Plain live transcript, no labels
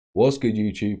What's good,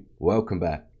 YouTube? Welcome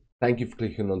back. Thank you for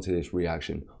clicking onto this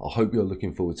reaction. I hope you're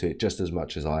looking forward to it just as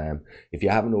much as I am. If you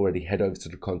haven't already, head over to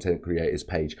the content creators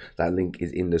page. That link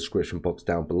is in the description box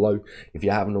down below. If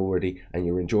you haven't already and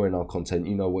you're enjoying our content,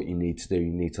 you know what you need to do.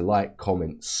 You need to like,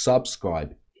 comment,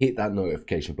 subscribe, hit that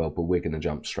notification bell, but we're going to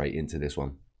jump straight into this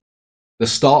one. The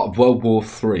start of World War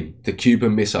III, the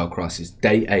Cuban Missile Crisis,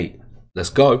 Day 8.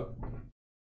 Let's go.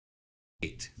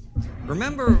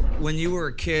 Remember when you were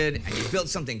a kid and you built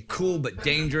something cool but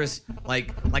dangerous,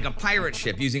 like a pirate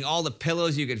ship using all the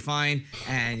pillows you could find,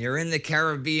 and you're in the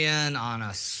Caribbean on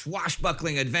a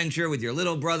swashbuckling adventure with your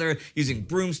little brother using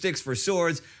broomsticks for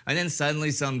swords, and then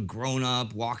suddenly some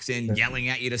grown-up walks in yelling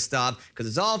at you to stop because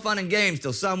it's all fun and games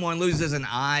till someone loses an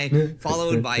eye,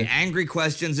 followed by angry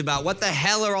questions about what the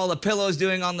hell are all the pillows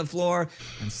doing on the floor,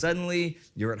 and suddenly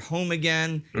you're at home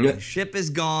again, the ship is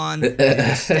gone, and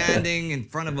you're standing in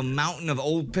front of a mountain of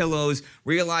old pillows,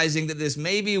 realizing that this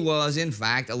maybe was, in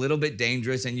fact, a little bit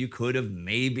dangerous and you could have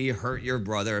maybe hurt your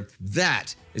brother.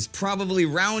 That is probably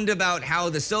roundabout how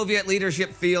the Soviet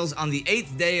leadership feels on the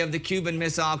 8th day of the Cuban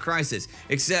Missile Crisis,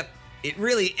 except it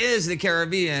really is the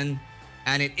Caribbean,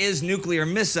 and it is nuclear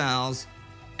missiles,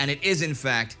 and it is, in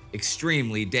fact,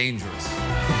 extremely dangerous.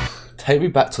 Take me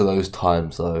back to those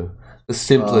times, though. The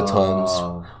simpler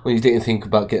times when you didn't think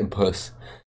about getting puss.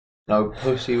 No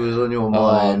pussy was on your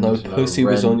mind. No pussy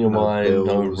was on your mind. Bills.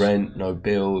 No rent, no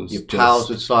bills. Your pals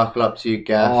would cycle up to your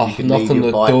gaff. You could knock leave on your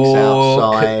the bikes door.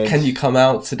 outside. Can you come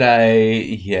out today?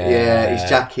 Yeah. Yeah, is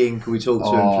Jack in? Can we talk to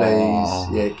him,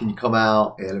 please? Yeah, can you come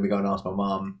out? Yeah, let me go and ask my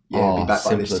mum. Yeah, I'll be back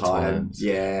by this time. Times.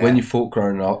 Yeah. When you thought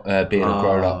growing up, being a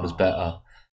grown up was better.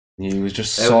 You was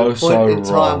just there was a point in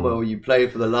time wrong. where you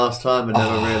played for the last time and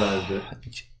never realised it.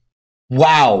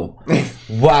 Wow.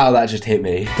 Wow, that just hit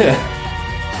me.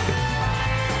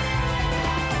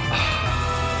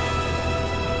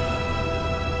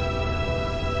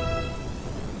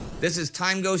 This is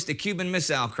TimeGhost, the Cuban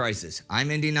Missile Crisis. I'm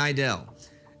Indy Nidell.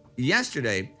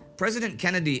 Yesterday, President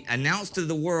Kennedy announced to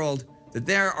the world that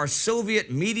there are Soviet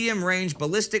medium-range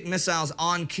ballistic missiles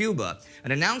on Cuba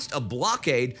and announced a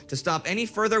blockade to stop any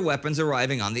further weapons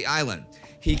arriving on the island.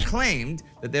 He claimed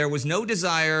that there was no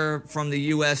desire from the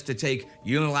U.S. to take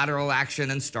unilateral action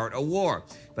and start a war.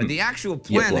 But the actual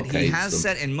plan that he has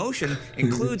set in motion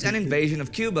includes an invasion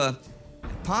of Cuba,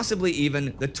 possibly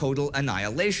even the total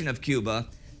annihilation of Cuba,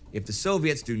 if the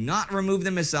Soviets do not remove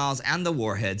the missiles and the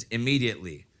warheads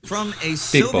immediately. From a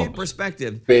Soviet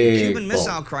perspective, the Cuban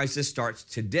Missile Crisis starts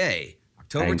today,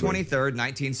 October 23rd,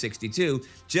 1962,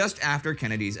 just after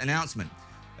Kennedy's announcement.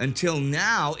 Until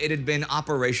now, it had been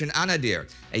Operation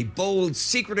Anadir, a bold,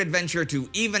 secret adventure to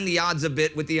even the odds a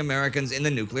bit with the Americans in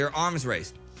the nuclear arms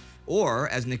race. Or,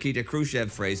 as Nikita Khrushchev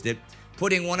phrased it,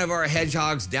 putting one of our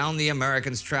hedgehogs down the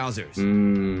Americans' trousers. I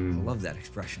love that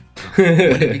expression.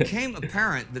 When it became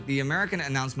apparent that the American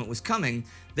announcement was coming,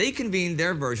 they convened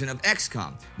their version of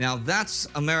XCOM. Now, that's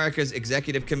America's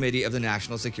Executive Committee of the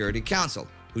National Security Council,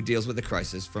 who deals with the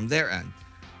crisis from their end.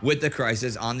 With the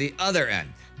crisis on the other end,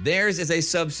 theirs is a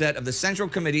subset of the Central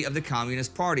Committee of the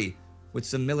Communist Party, with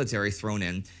some military thrown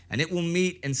in, and it will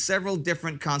meet in several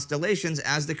different constellations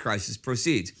as the crisis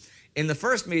proceeds. In the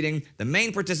first meeting, the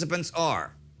main participants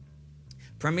are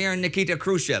Premier Nikita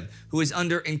Khrushchev, who is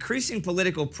under increasing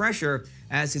political pressure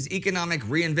as his economic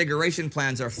reinvigoration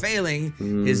plans are failing,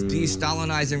 his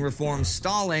de-Stalinizing reforms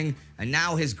stalling, and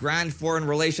now his grand foreign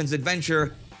relations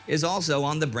adventure is also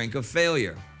on the brink of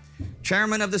failure.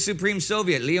 Chairman of the Supreme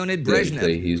Soviet, Leonid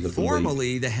Brezhnev,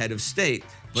 formally the head of state,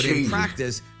 but in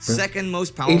practice, second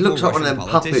most powerful He looks like Russian one of them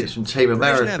politician. puppets from Team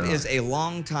America. Brezhnev is a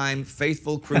longtime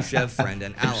faithful Khrushchev friend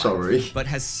and ally, but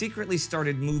has secretly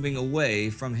started moving away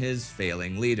from his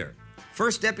failing leader.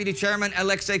 First Deputy Chairman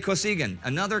Alexei Kosygin,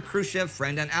 another Khrushchev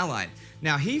friend and ally.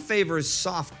 Now, he favors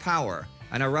soft power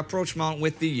and a rapprochement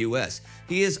with the U.S.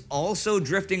 He is also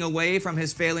drifting away from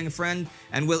his failing friend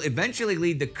and will eventually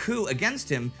lead the coup against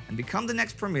him and become the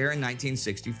next premier in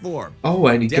 1964. Oh,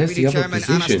 and he Deputy gets the Chairman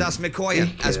other position. Anastas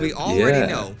Mikoyan, as we already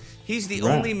know, he's the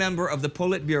only member of the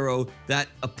Politburo that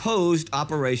opposed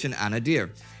Operation Anadir.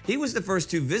 He was the first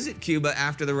to visit Cuba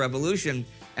after the revolution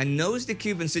and knows the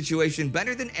Cuban situation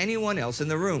better than anyone else in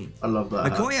the room. I love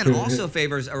that. Mikoyan also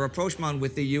favors a rapprochement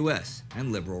with the U.S.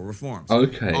 and liberal reforms.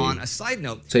 Okay. On a side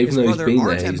note, so his brother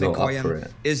Artem there,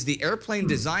 Mikoyan is the airplane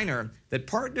designer that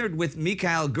partnered with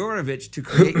Mikhail Gurevich to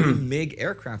create the MiG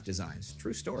aircraft designs.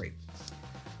 True story.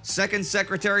 Second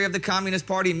Secretary of the Communist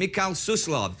Party, Mikhail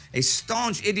Suslov, a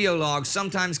staunch ideologue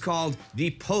sometimes called the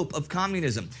Pope of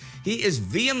Communism. He is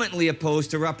vehemently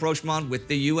opposed to rapprochement with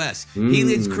the U.S. He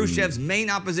leads Khrushchev's main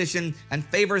opposition and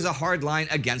favors a hard line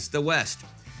against the West.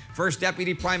 First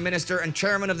Deputy Prime Minister and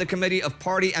Chairman of the Committee of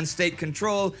Party and State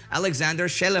Control, Alexander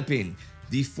Shelepin,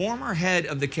 the former head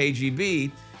of the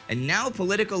KGB and now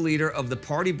political leader of the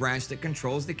party branch that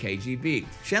controls the KGB.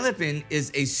 Shelepin is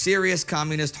a serious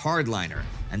communist hardliner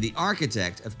and the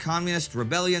architect of communist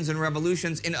rebellions and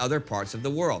revolutions in other parts of the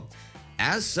world.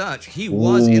 As such, he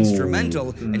was instrumental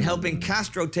in helping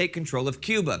Castro take control of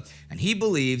Cuba, and he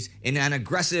believes in an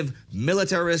aggressive,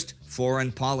 militarist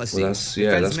foreign policy. Well,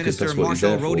 Defense Minister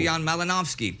Marshal Rodion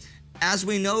Malinowski. As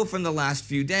we know from the last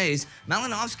few days,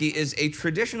 Malinowski is a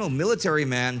traditional military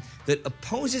man that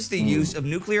opposes the use of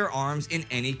nuclear arms in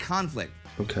any conflict.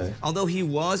 Okay. Although he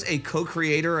was a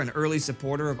co-creator and early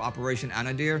supporter of Operation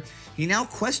Anadir, he now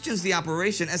questions the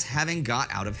operation as having got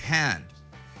out of hand.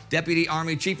 Deputy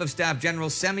Army Chief of Staff General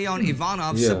Semyon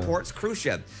Ivanov supports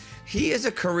Khrushchev. He is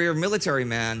a career military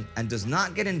man and does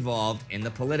not get involved in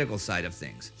the political side of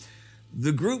things.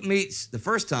 The group meets the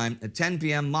first time at 10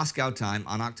 p.m. Moscow time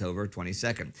on October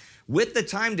 22nd. With the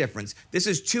time difference, this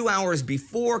is 2 hours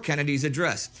before Kennedy's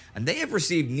address, and they have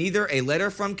received neither a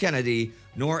letter from Kennedy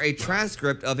nor a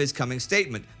transcript of his coming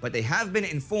statement, but they have been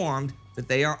informed that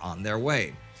they are on their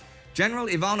way. General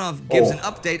Ivanov gives an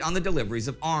update on the deliveries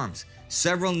of arms.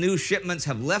 Several new shipments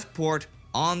have left port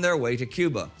on their way to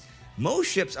Cuba. Most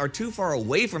ships are too far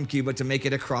away from Cuba to make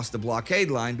it across the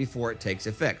blockade line before it takes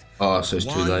effect. Oh, so it's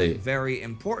too late. One very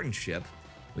important ship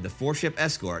with a 4-ship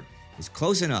escort is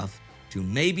close enough to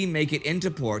maybe make it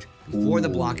into port before the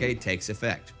blockade takes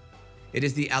effect. It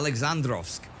is the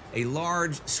Alexandrovsk, a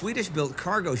large Swedish-built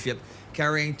cargo ship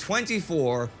carrying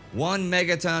 24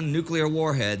 1-megaton nuclear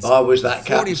warheads. I was that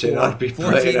captain. I'd be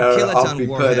putting her to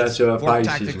her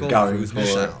paces and going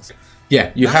for it.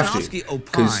 Yeah, you have to,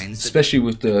 because especially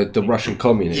with the Russian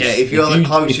communists. Yeah, if you're the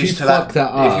closest to that,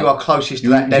 if you are closest to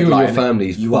that deadline, you and your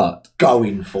family's fucked.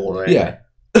 Going for it. Yeah,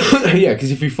 yeah,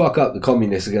 because if you fuck up, the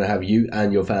communists are going to have you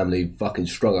and your family fucking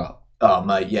strung up. Oh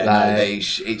mate, yeah,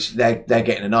 they're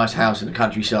getting a nice house in the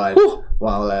countryside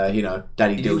while you know,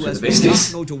 Daddy deals with the business. The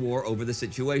US will not go to war over the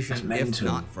situation if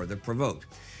not further provoked.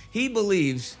 He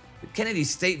believes Kennedy's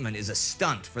statement is a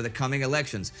stunt for the coming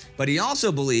elections, but he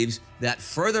also believes that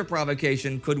further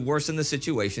provocation could worsen the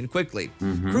situation quickly.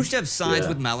 Khrushchev sides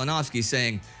with Malinowski,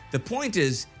 saying, "The point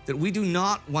is that we do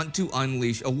not want to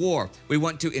unleash a war. We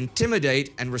want to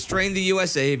intimidate and restrain the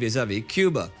USA vis-a-vis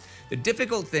Cuba. The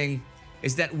difficult thing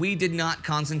is that we did not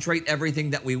concentrate everything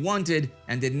that we wanted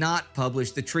and did not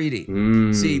publish the treaty."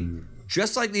 See,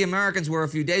 just like the Americans were a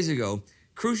few days ago,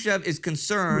 Khrushchev is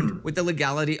concerned with the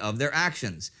legality of their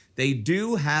actions. They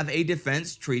do have a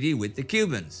defense treaty with the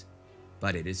Cubans,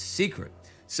 but it is secret.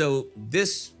 So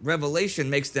this revelation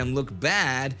makes them look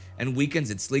bad and weakens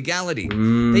its legality.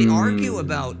 They argue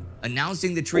about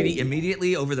announcing the treaty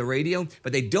immediately over the radio,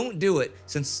 but they don't do it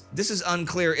since this is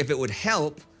unclear if it would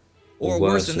help or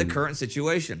worsen the current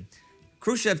situation.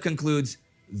 Khrushchev concludes,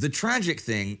 "The tragic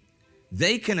thing,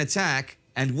 they can attack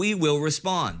and we will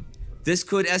respond. This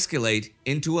could escalate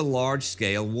into a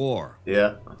large-scale war."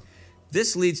 Yeah.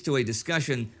 This leads to a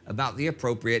discussion about the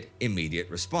appropriate immediate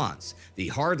response. The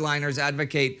hardliners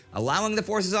advocate allowing the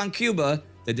forces on Cuba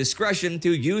the discretion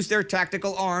to use their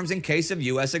tactical arms in case of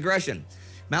U.S. aggression.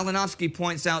 Malinowski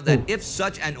points out that if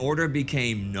such an order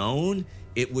became known,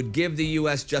 it would give the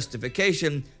U.S.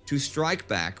 justification to strike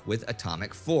back with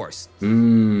atomic force.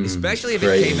 Especially if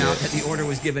it came out that the order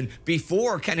was given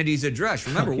before Kennedy's address.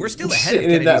 Remember, we're still ahead of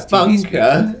Kennedy's TV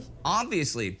speech.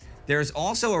 Obviously, there's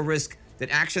also a risk that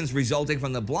actions resulting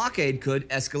from the blockade could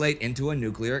escalate into a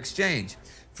nuclear exchange.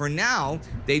 For now,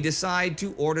 they decide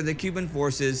to order the Cuban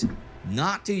forces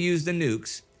not to use the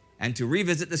nukes and to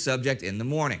revisit the subject in the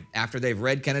morning after they've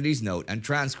read Kennedy's note and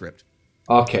transcript.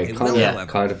 Okay,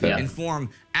 kind of inform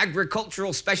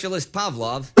agricultural specialist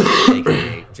Pavlov,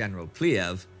 aka General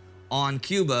Pliev, on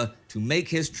Cuba to make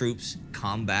his troops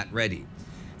combat ready.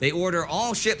 They order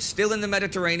all ships still in the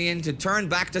Mediterranean to turn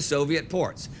back to Soviet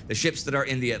ports. The ships that are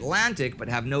in the Atlantic but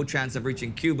have no chance of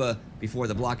reaching Cuba before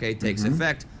the blockade takes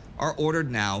effect are ordered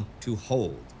now to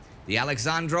hold. The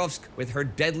Alexandrovsk, with her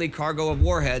deadly cargo of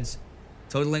warheads,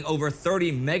 totaling over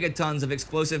 30 megatons of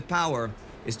explosive power,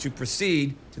 is to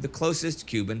proceed to the closest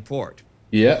Cuban port.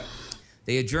 Yeah.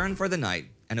 They adjourn for the night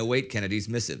and await Kennedy's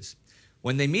missives.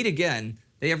 When they meet again,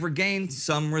 they have regained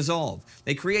some resolve.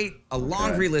 They create a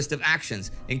laundry list of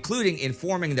actions, including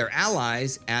informing their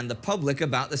allies and the public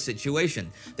about the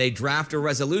situation. They draft a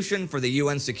resolution for the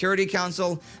UN Security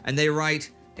Council, and they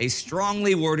write a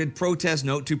strongly worded protest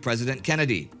note to President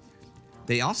Kennedy.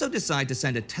 They also decide to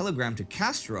send a telegram to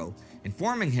Castro,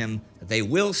 informing him that they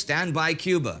will stand by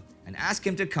Cuba and ask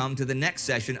him to come to the next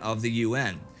session of the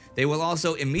UN. They will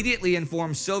also immediately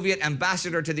inform Soviet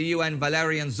ambassador to the UN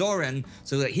Valerian Zorin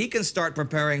so that he can start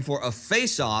preparing for a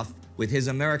face-off with his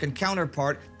American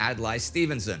counterpart Adlai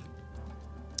Stevenson.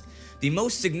 The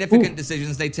most significant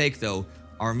decisions they take, though,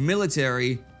 are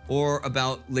military or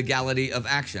about legality of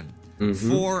action.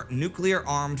 4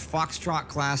 nuclear-armed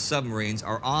Foxtrot-class submarines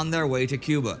are on their way to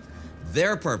Cuba.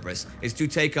 Their purpose is to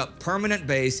take up permanent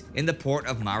base in the port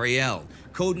of Mariel.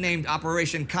 Codenamed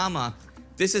Operation Kama,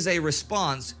 this is a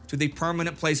response to the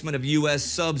permanent placement of U.S.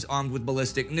 subs armed with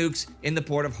ballistic nukes in the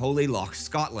port of Holy Loch,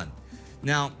 Scotland.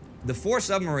 Now, the 4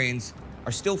 submarines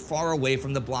are still far away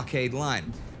from the blockade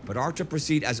line, but are to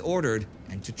proceed as ordered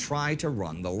and to try to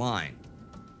run the line.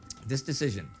 This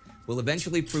decision will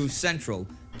eventually prove central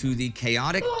to the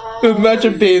chaotic...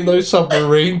 Imagine being those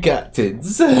submarine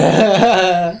captains.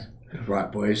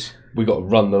 Right, boys. We got to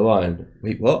run the line.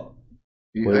 Wait, what?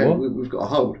 Wait, what? We've got a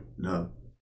hold. No.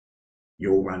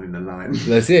 You're running the line.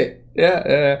 That's it.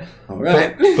 Yeah. All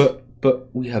right. But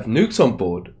we have nukes on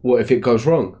board. What if it goes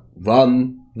wrong?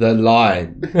 Run the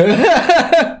line.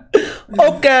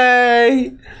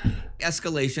 Okay.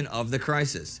 Escalation of the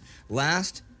crisis.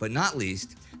 Last but not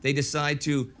least, they decide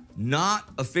to not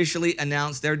officially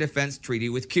announce their defense treaty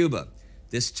with Cuba.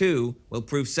 This, too, will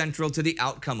prove central to the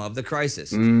outcome of the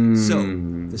crisis. So,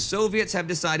 the Soviets have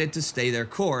decided to stay their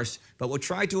course, but will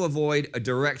try to avoid a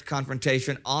direct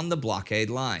confrontation on the blockade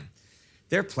line.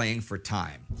 They're playing for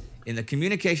time. In the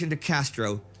communication to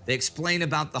Castro, they explain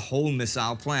about the whole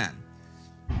missile plan.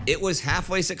 It was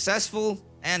halfway successful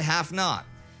and half not.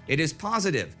 It is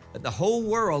positive that the whole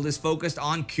world is focused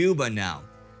on Cuba now.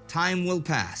 Time will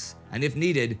pass, and if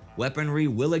needed, weaponry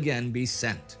will again be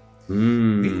sent.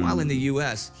 Meanwhile, in the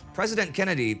U.S., President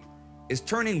Kennedy is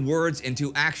turning words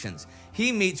into actions.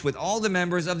 He meets with all the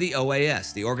members of the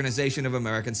OAS, the Organization of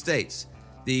American States,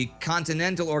 the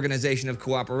Continental Organization of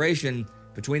Cooperation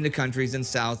between the countries in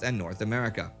South and North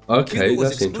America. Okay, Cuba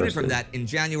was that's excluded interesting. from that in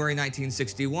January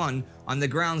 1961 on the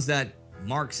grounds that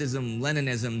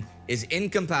Marxism-Leninism is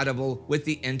incompatible with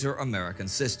the inter-American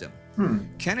system.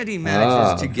 Kennedy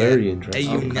manages to get a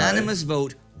unanimous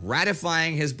vote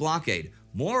ratifying his blockade.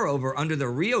 Moreover, under the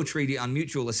Rio Treaty on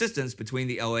Mutual Assistance between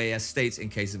the OAS states in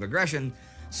case of aggression,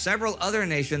 several other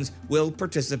nations will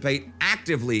participate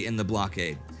actively in the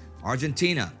blockade.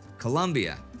 Argentina,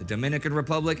 Colombia, the Dominican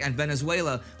Republic, and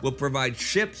Venezuela will provide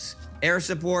ships, air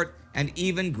support, and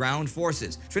even ground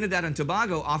forces. Trinidad and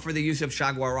Tobago offer the use of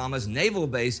Chaguarama's naval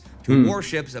base to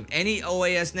warships of any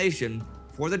OAS nation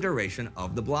for the duration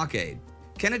of the blockade.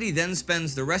 Kennedy then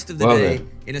spends the rest of the day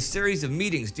in a series of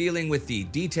meetings dealing with the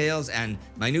details and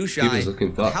minutiae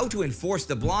of how to enforce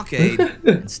the blockade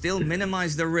and still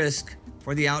minimize the risk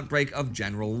for the outbreak of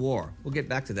general war. We'll get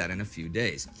back to that in a few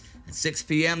days. At 6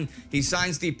 p.m., he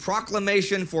signs the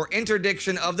proclamation for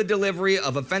interdiction of the delivery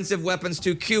of offensive weapons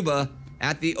to Cuba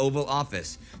at the Oval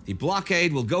Office. The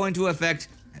blockade will go into effect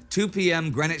at 2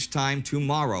 p.m. Greenwich time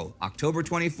tomorrow, October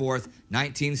 24th,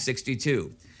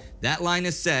 1962. That line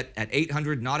is set at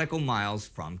 800 nautical miles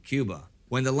from Cuba.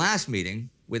 When the last meeting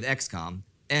with ExComm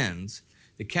ends,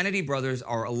 the Kennedy brothers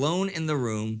are alone in the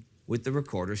room with the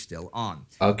recorder still on.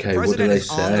 Okay, the what do president they is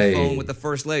on the say? phone with the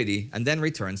First Lady and then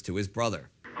returns to his brother.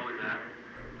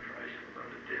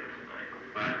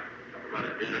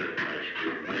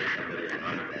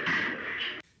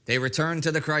 They return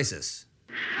to the crisis.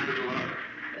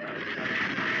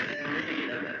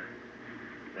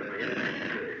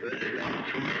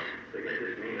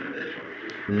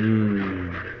 I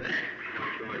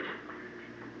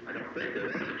don't think there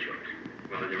was a choice.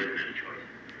 Well, there isn't a choice.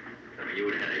 I mean, you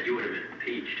would have been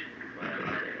impeached.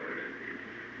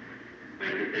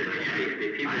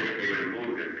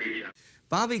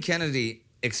 Bobby Kennedy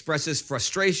expresses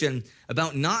frustration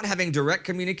about not having direct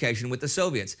communication with the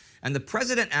Soviets, and the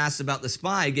president asks about the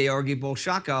spy, Georgy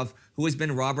Bolshakov, who has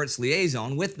been Robert's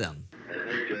liaison with them. I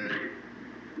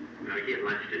get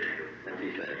lunch today. What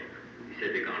did he say? He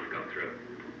said they're going to go through.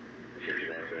 The ship's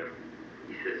going through.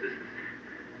 He says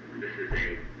this is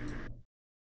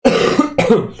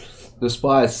The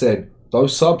spy said,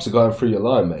 those subs are going through your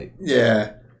line, mate.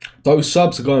 Yeah. Those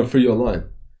subs are going through your line.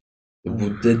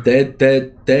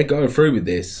 They're going through with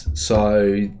this.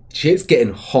 So shit's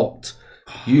getting hot.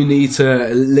 You need to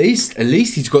at least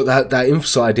he's got that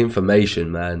inside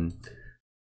information, man.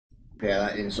 Yeah,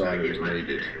 that insider is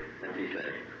needed. That's what he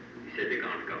said. He said they're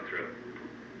going to go through.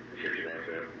 The ship's going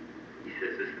through. He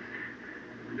says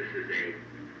this is a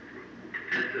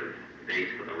defensive base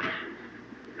for the Russians.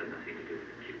 It has nothing to do with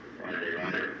Cuba. Why they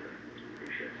lied to them?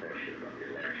 Shit about the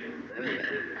election. The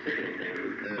sickening thing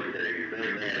was that it was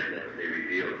very bad that they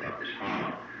revealed about this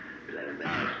harm, because that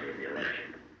embarrassed me in the election.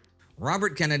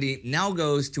 Robert Kennedy now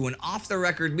goes to an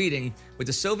off-the-record meeting with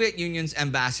the Soviet Union's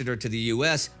ambassador to the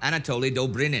US, Anatoly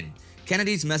Dobrynin.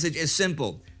 Kennedy's message is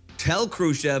simple. Tell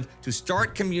Khrushchev to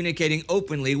start communicating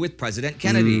openly with President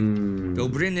Kennedy.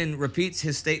 Dobrynin repeats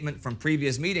his statement from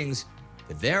previous meetings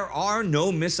that there are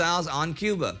no missiles on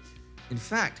Cuba. In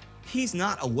fact, he's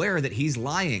not aware that he's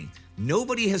lying.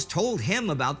 Nobody has told him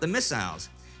about the missiles.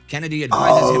 Kennedy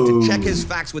advises him to check his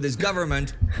facts with his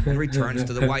government and returns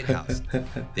to the White House.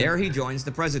 There he joins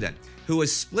the president, who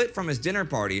is split from his dinner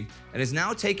party and is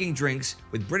now taking drinks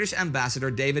with British Ambassador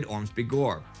David Ormsby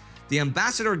Gore. The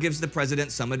ambassador gives the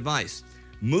president some advice.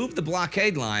 Move the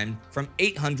blockade line from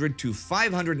 800 to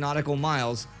 500 nautical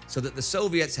miles so that the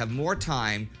Soviets have more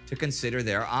time to consider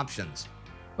their options.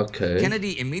 Okay.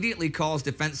 Kennedy immediately calls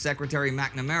Defense Secretary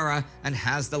McNamara and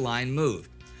has the line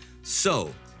moved.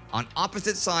 So, on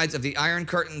opposite sides of the Iron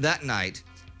Curtain that night,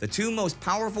 the two most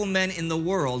powerful men in the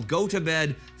world go to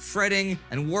bed fretting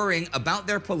and worrying about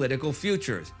their political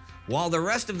futures, while the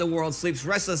rest of the world sleeps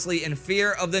restlessly in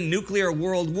fear of the nuclear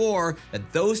world war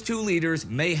that those two leaders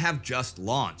may have just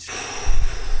launched.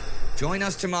 Join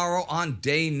us tomorrow on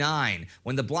day 9,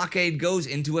 when the blockade goes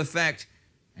into effect,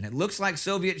 and it looks like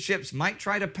Soviet ships might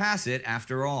try to pass it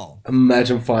after all.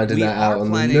 Imagine finding that out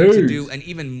on the news. We are planning to do an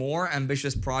even more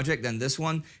ambitious project than this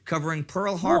one, covering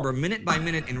Pearl Harbor minute by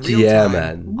minute in real time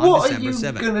on what December are you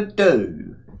 7th. going to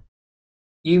do?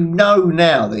 You know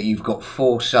now that you've got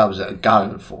 4 subs that are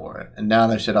going for it, and now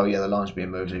they've said, oh yeah, the line's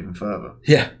being moved even further.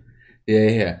 Yeah.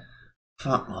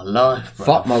 Fuck my life, bro.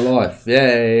 Fuck my life.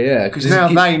 Yeah. Because now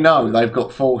they know they've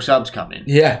got 4 subs coming.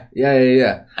 Yeah.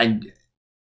 And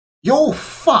you're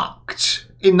fucked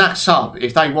in that sub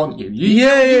if they want you.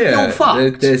 You're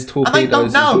fucked. There's torpedoes. And they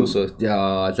don't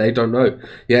know. They don't know.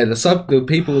 Yeah, the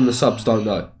people in the subs don't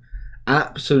know.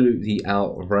 Absolutely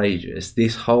outrageous.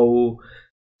 This whole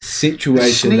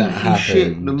situation that happened.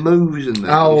 Shit, the moves and that.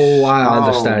 Oh, I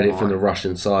understand it from the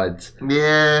Russian side.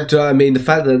 Yeah. Do you know what I mean? The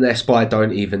fact that their spy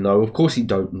don't even know. Of course he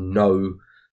don't know.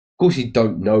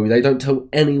 They don't tell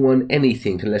anyone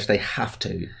anything unless they have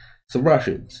to. It's the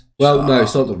Russians. Well, no,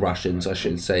 it's not the Russians. I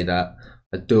shouldn't say that.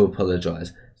 I do apologise.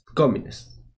 It's the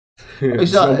communists.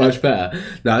 It's not much better.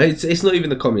 No, it's not even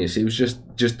the communists. It was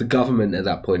just the government at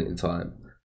that point in time.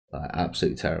 Like,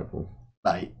 absolutely terrible.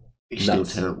 Mate, it's still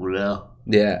terrible now.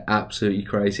 Yeah, absolutely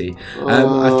crazy.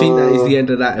 I think that is the end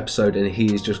of that episode, and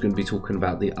he is just going to be talking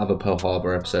about the other Pearl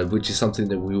Harbor episode, which is something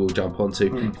that we will jump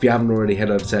onto. If you haven't already,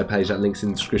 head over to their page. That link's in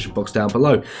the description box down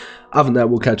below. Other than that,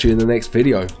 we'll catch you in the next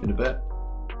video. In a bit.